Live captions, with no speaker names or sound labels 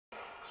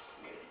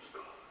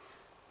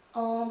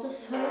On the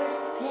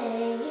first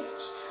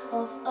page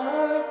of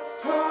our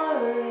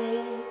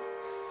story,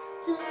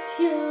 the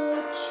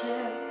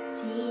future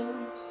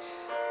seems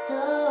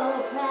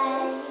so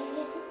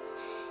bright,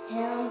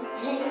 and the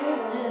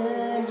things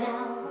turn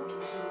out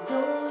so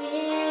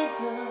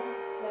evil.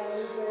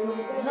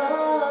 From no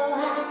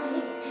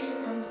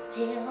I'm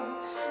still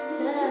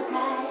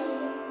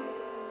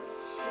surprised.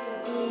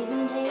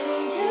 Even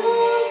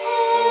angels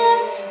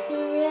have to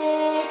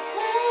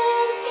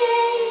reckless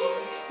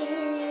gaze in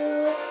you,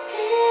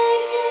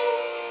 addicted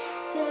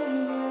to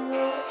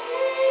new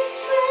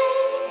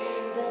X-ray,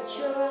 but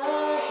you're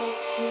always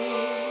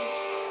here,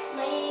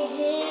 my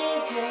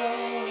hero.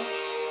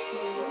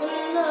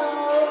 Even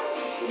though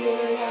you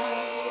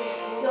lost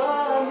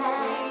your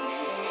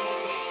mind,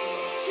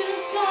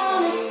 just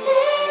wanna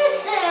sit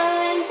there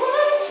and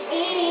watch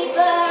me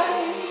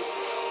burn.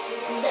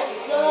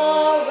 That's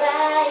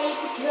alright,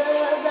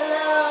 because I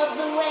love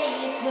the way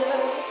it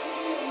hurts.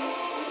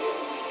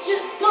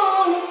 Just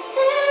gonna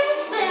stand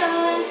there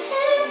and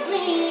let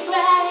me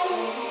cry.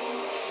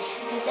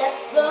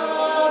 That's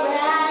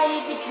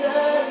alright,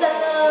 because I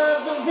love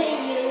the way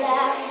you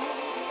lie.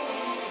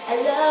 I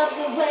love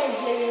the way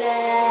you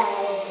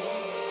lie.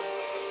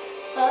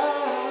 Oh,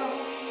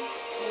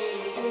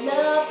 I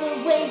love the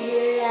way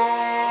you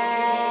lie.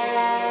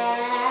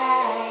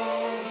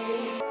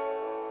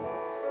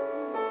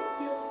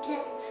 You've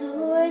got two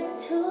words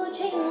to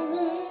change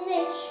the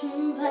nation,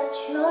 but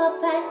you're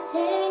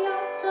biting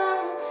your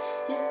tongue.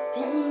 You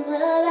spend a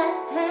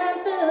lifetime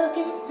stuck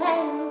in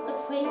silence,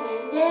 afraid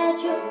that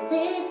you'll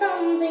say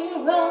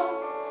something wrong.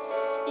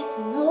 If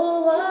no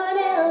one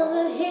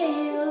ever hear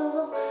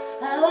you,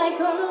 how I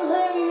gonna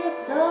learn your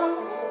song?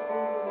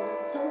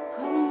 So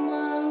come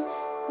on,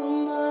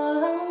 come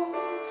on,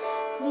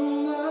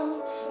 come on,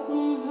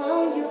 come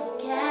on. You've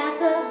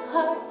got a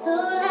heart so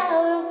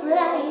loud of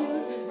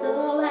lions, so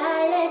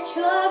I let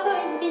your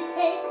voice be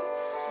tamed.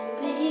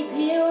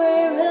 Baby,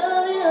 we're a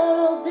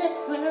little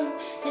different.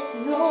 There's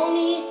no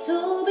need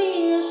to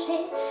be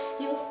ashamed.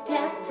 You've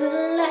got the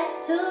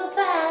lights to